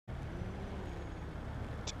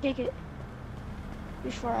take it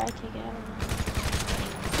before I take it. I don't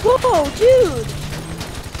know. Whoa, dude!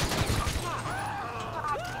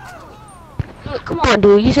 Come on,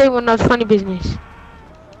 dude. You say you want no funny business.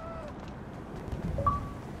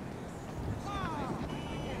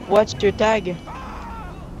 What's your tag?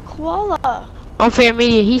 Koala. Unfair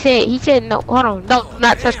media. He said no. Hold on. No,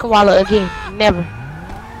 not touch koala again. Never.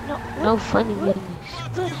 No. No funny business.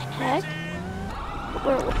 What the heck?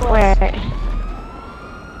 Where?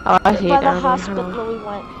 Oh, I see By it the down there. hospital Hold on. we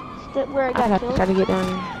went. That where I got killed. Gotta get down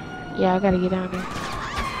there. Yeah, I gotta get down there. I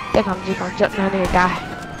think I'm just gonna jump down there and die.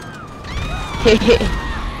 I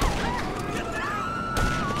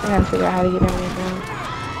gotta figure out how to get down there now.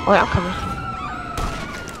 Oh, I'm coming.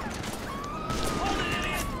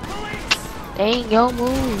 Dang, yo,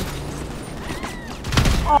 move.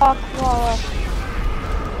 Oh, koala.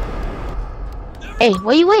 Hey,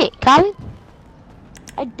 where you went, Colin?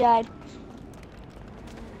 I died.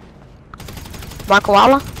 My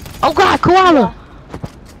koala? Oh God, koala! Yeah.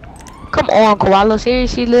 Come on, koala.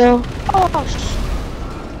 Seriously, Lil? Oh,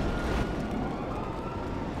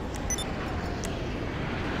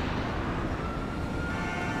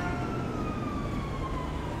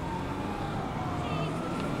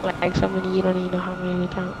 Like so many, you don't even know how many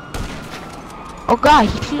to count. Oh God,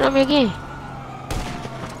 he shooting at me again.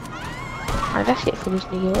 Alright, that's it for this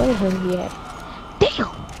nigga. Where the hell he at? Damn!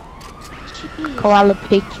 jeez. Koala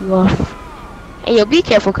picked you off. Hey, yo, be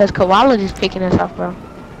careful, cause koala just picking us off, bro.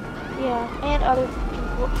 Yeah, and other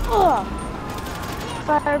people. Ugh.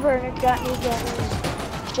 Fireburner got me again. It was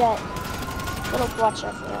jet. Gotta watch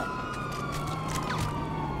out for that.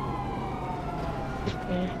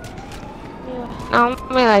 Yeah. Yeah. No,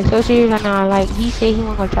 I mean, like, so serious right now. Like, he said he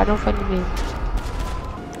wasn't gonna try no funny business.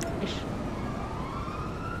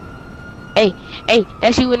 Hey,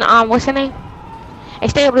 that's you in the, what's her name? Hey,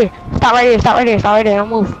 stay up there. Stop right there, stop right there, stop right there, don't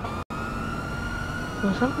move.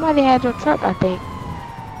 Well, somebody had your truck, I think.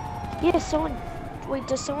 Yeah, someone. Wait,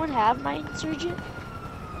 does someone have my insurgent?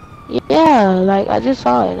 Yeah, like, I just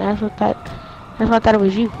saw it. That's why I thought it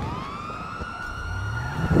was you.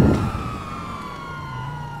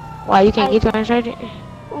 Why, you can't get your insurgent?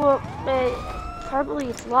 Well, probably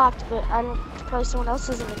it's locked, but I don't. Probably someone else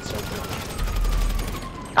has an insurgent.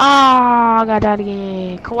 Oh, I got that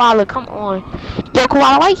again. Koala, come on. Yo,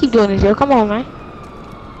 Koala, why you keep doing this, yo? Come on, man.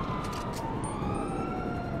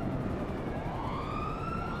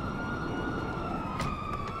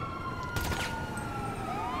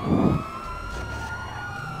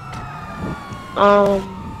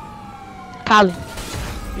 Colin.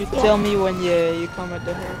 You tell me when you come at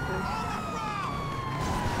the airport.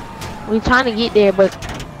 We trying to get there, but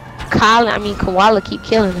Koala keep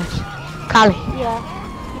killing us. Colin. Yeah,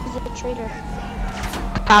 he's a traitor.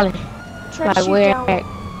 Colin. Like where?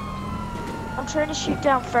 I'm trying to shoot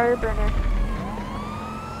down Fireburner.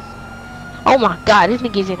 Oh my God, this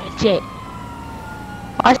nigga's in a jet.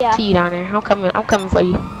 Oh, I Yeah. see you down there. I'm coming for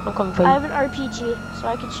you. I'm coming for you. I have an RPG, so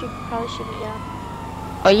I can probably shoot it down.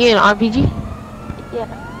 Oh, you in an RPG? Yeah.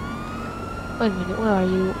 Wait a minute, where are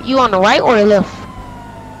you? You on the right or the left?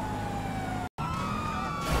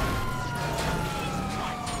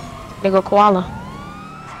 There go Koala.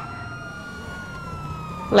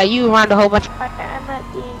 Like you around a whole bunch. I'm at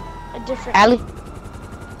a different alley.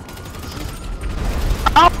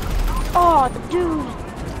 Oh, dude.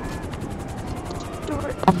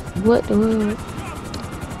 What the world?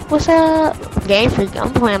 What's up? Game Freak,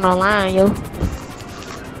 I'm playing online, yo.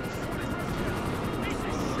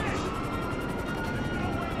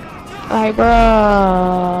 Alright,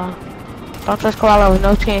 bro. Don't trust Koala with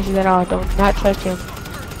no chances at all. Don't not trust him.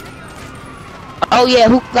 Oh yeah,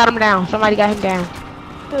 who got him down? Somebody got him down.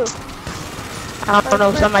 Who? I don't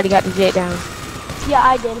know. Somebody got the jet down. Yeah,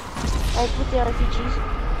 I did. I put the RPGs.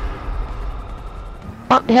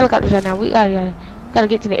 Bump the helicopters right now. We gotta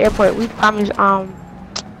get to the airport. We promised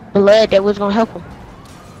Blood that was gonna help him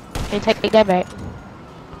and take that back.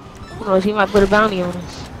 Who knows? He might put a bounty on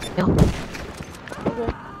us. No.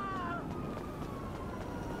 Okay.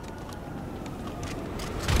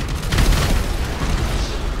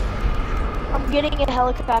 I'm getting a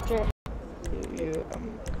helicopter.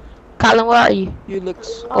 Colin, where are you? You look.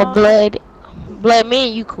 Or Blood? Blood, me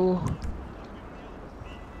and you cool.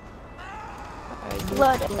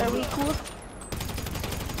 Blood, are we cool?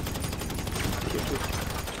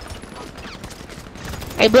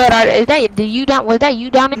 Hey, Blood, is that you down? Was that you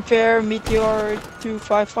down there? Fair Meteor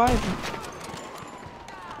 255.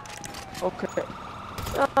 Okay.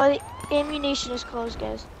 The ammunition is closed,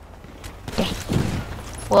 guys. Okay.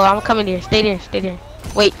 Well, I'm coming there. Stay there. Stay there.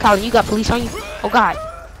 Wait, Colin, you got police on you? Oh God,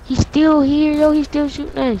 he's still here, yo. He's still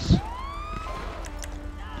shooting us.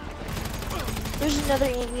 another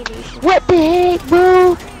ammunition. What the heck,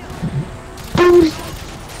 bro? Dude.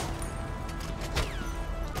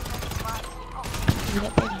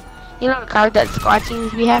 You know the cars that squad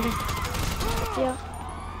teams be having? Yeah.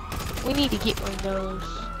 We need to get one of those.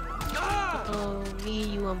 Me,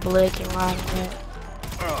 you, and Blood can ride on that.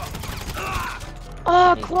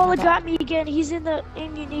 Oh, Koala got me again. He's in the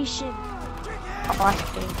ammunition. Oh, I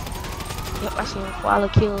see him. Yep, I see him. Koala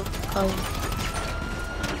killed Cully.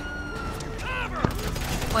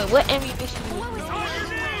 Wait, what ammunition is this?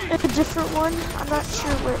 A different one. I'm not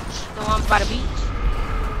sure which. The one by the beach?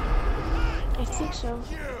 I think so.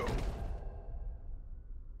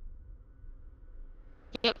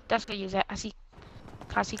 Yep, that's where he's at. I see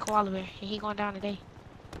Koala Bear, and he going down today.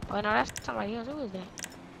 Oh no, that's somebody else. Who is that?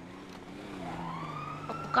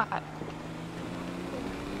 Oh God.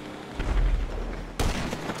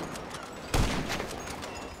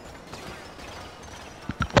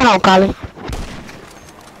 Come on, Colin.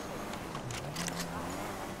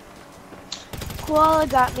 Koala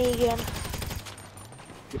got me again.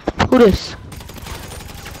 Who this?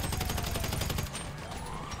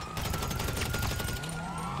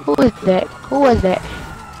 Who is that? Who was that?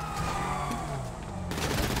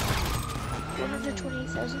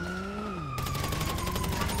 128,000.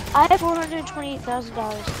 I have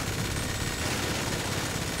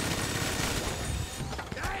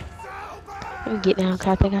 $128,000. Let me get down, cause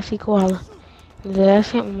I think I see Koala.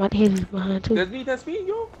 That's him. I'm about to hit his behind too. That's me,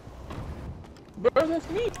 yo. Bro, that's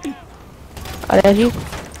me. Oh, that's you?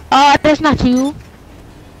 Oh, that's not you.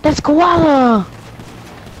 That's Koala.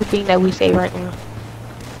 The thing that we say right now.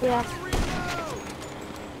 Yeah.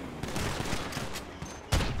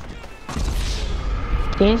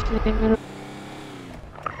 Dance in the middle.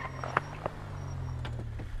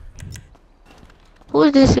 Who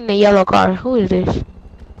is this in the yellow car? Who is this?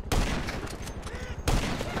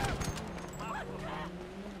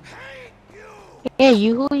 Yeah,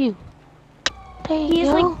 you. Who are you? Hey, He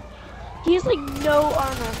yo. has like no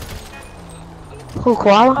armor. Who,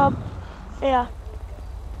 Koala? Yeah.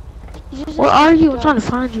 He just Where has are you? guns. I'm trying to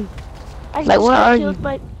find you. I Like, just where got are killed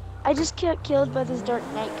you? I just got killed by this Dark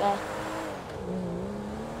Knight guy.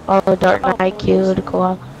 Oh, Dark Oh, Knight killed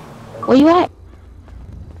Koala. Where you at?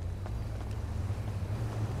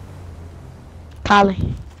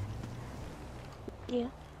 Colin. Yeah.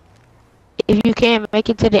 If you can make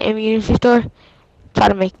it to the ammunition store, try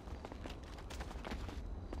to make.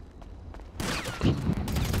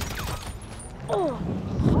 Oh.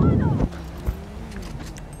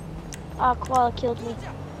 Ah, Koala killed me.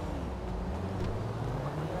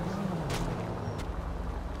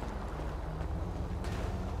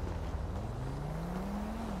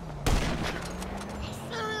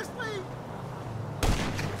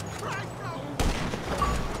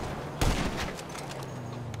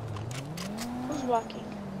 Who's walking?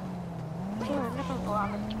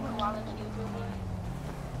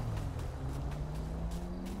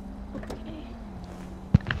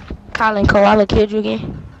 Colin, Koala killed you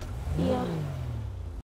again? Yeah.